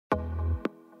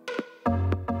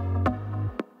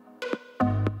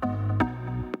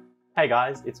Hey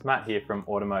guys, it's Matt here from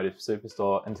Automotive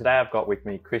Superstore, and today I've got with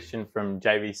me Christian from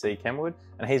JVC Kenwood,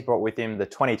 and he's brought with him the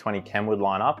 2020 Kenwood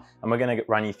lineup, and we're going to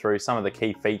run you through some of the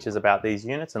key features about these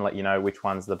units and let you know which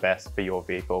one's the best for your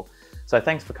vehicle. So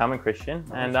thanks for coming, Christian.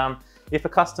 And if a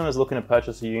customer is looking to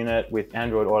purchase a unit with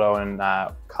Android Auto and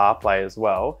CarPlay as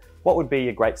well, what would be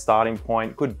a great starting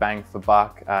point, good bang for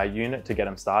buck unit to get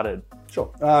them started?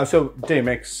 Sure. So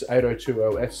DMX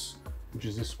 8020S, which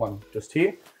is this one just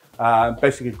here.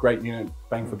 Basically a great unit,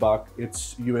 bang for buck.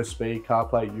 It's USB,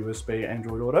 CarPlay, USB,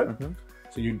 Android Auto.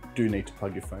 So you do need to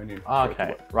plug your phone in.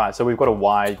 Okay, right. So we've got a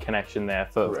wide connection there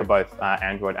for both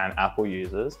Android and Apple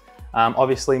users.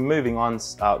 Obviously, moving on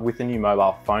with the new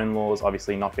mobile phone laws,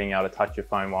 obviously not being able to touch your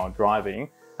phone while driving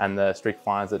and the strict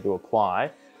fines that do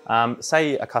apply.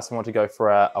 Say a customer wants to go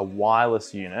for a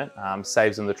wireless unit,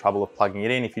 saves them the trouble of plugging it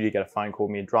in. If you do get a phone call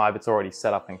mid-drive, it's already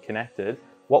set up and connected.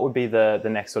 What would be the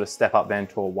next sort of step up then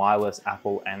to a wireless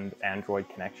Apple and Android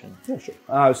connection? Yeah,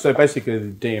 sure. So basically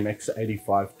the DMX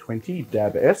 8520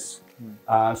 DAB-S.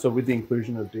 So with the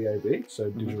inclusion of DAB, so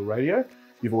digital radio,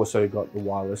 you've also got the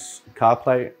wireless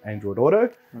CarPlay, Android Auto,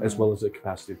 as well as a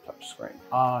capacitive touchscreen.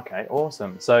 Oh, okay,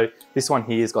 awesome. So this one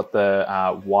here has got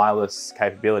the wireless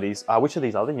capabilities. Which of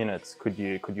these other units could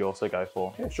you also go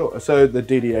for? Yeah, sure. So the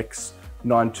DDX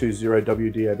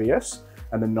 920W DAB-S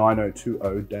and the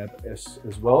 9020 DAB-S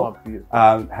as well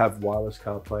have wireless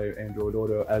CarPlay, Android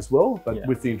Auto as well, but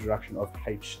with the introduction of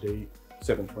HD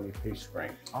 720p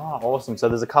screen. Oh, awesome. So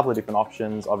there's a couple of different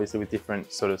options, obviously with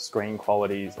different sort of screen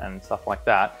qualities and stuff like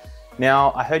that.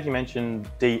 Now, I heard you mention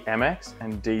DMX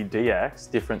and DDX,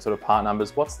 different sort of part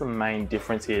numbers. What's the main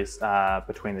difference here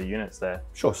between the units there?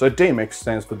 Sure. So DMX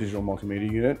stands for Digital Multimedia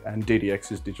Unit and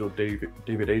DDX is Digital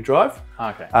DVD Drive.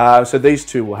 Okay. So these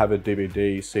two will have a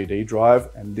DVD CD drive,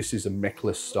 and this is a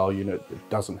mechless style unit that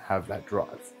doesn't have that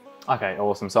drive. Okay,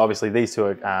 awesome. So obviously these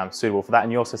two are suitable for that.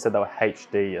 And you also said they were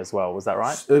HD as well, was that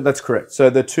right? That's correct. So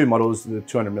the two models, the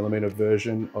 200mm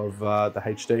version of the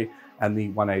HD and the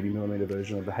 180mm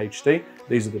version of the HD,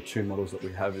 these are the two models that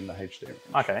we have in the HD range.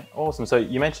 Okay, awesome. So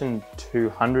you mentioned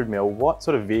 200mm. What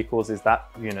sort of vehicles is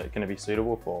that unit going to be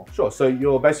suitable for? Sure. So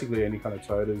you're basically any kind of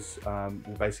Toyotas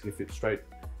will basically fit straight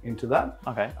into that.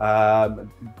 Okay.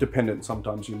 Dependent,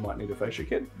 sometimes you might need a fascia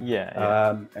kit.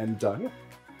 Yeah. Yeah.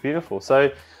 Beautiful.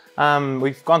 So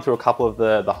we've gone through a couple of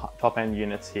the top end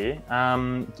units here.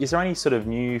 Is there any sort of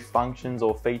new functions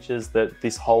or features that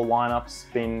this whole lineup's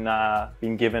been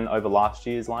given over last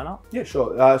year's lineup? Yeah,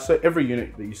 sure. So every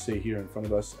unit that you see here in front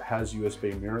of us has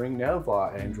USB mirroring now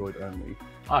via Android only.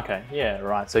 Okay, yeah,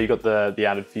 right. So you got the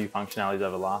added few functionalities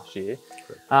over last year.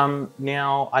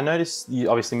 Now, I noticed you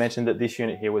obviously mentioned that this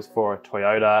unit here was for a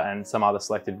Toyota and some other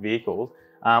selected vehicles.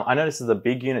 I noticed there's a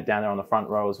big unit down there on the front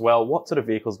row as well. What sort of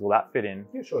vehicles will that fit in?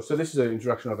 Yeah, sure. So this is an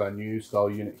introduction of our new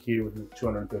style unit here with a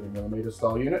 230mm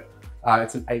style unit.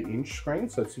 It's an 8-inch screen,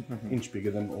 so it's an inch bigger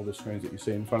than all the screens that you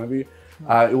see in front of you.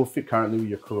 It will fit currently with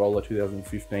your Corolla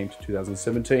 2015 to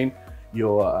 2017,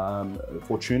 your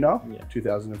Fortuner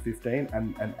 2015,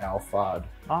 and an Alphard.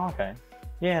 Oh, okay.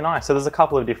 Yeah, nice. So there's a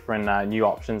couple of different new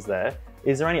options there.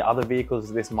 Is there any other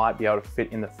vehicles this might be able to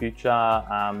fit in the future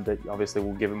that obviously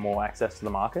will give it more access to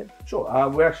the market? Sure.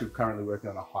 We're actually currently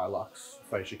working on a Hilux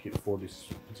fascia kit for this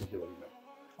particular unit.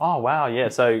 Oh, wow. Yeah.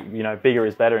 So, you know, bigger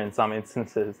is better in some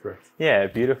instances. Correct. Yeah,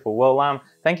 beautiful. Well,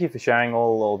 thank you for sharing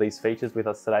all these features with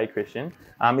us today, Christian.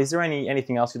 Is there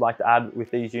anything else you'd like to add with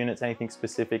these units? Anything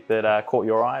specific that caught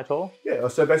your eye at all? Yeah.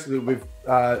 So basically we've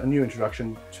a new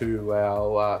introduction to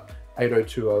our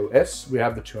 8020S. We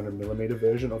have the 200mm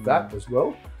version of that as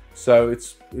well. So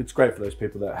it's great for those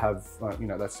people that have you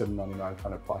know, that $799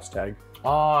 kind of price tag.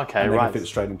 Oh, okay, and right. They can fit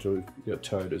straight into your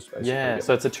Toyotas, basically. Yeah,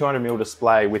 so it's a 200mm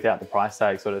display without the price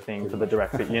tag sort of thing for the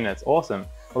direct fit units. Awesome.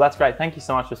 Well, that's great. Thank you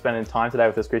so much for spending time today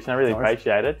with us, Christian. I really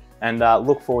appreciate it. And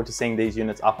look forward to seeing these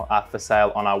units up for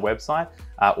sale on our website,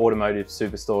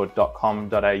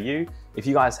 automotivesuperstore.com.au. If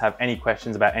you guys have any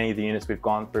questions about any of the units we've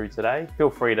gone through today, feel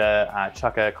free to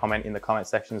chuck a comment in the comment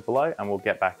sections below and we'll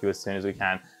get back to you as soon as we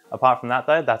can. Apart from that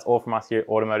though, that's all from us here at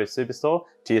Automotive Superstore.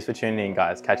 Cheers for tuning in,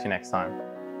 guys. Catch you next time.